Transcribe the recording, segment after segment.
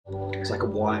It's like a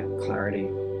white clarity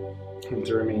came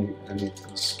through me, and it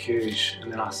was huge.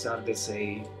 And then I started to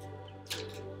see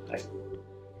like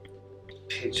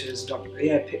pictures,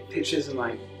 pictures and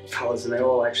like colours, and they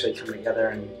all actually come together.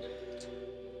 And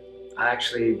I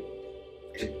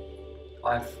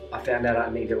found out I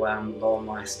need to lower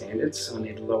my standards, so I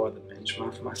need to lower the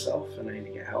benchmark for myself, and I need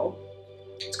to get help.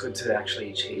 It's good to actually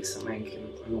achieve something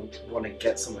and want to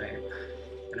get somewhere.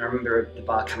 And I remember the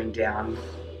bar coming down,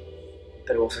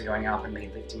 but also going up, and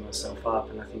me lifting myself up.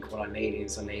 And I think what I need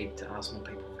to ask more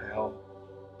people for help.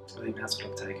 I think that's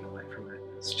what I've taken away from it.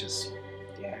 It's just,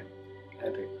 yeah,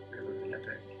 epic, really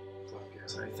epic.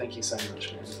 So thank you so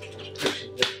much, man.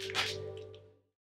 Appreciate it.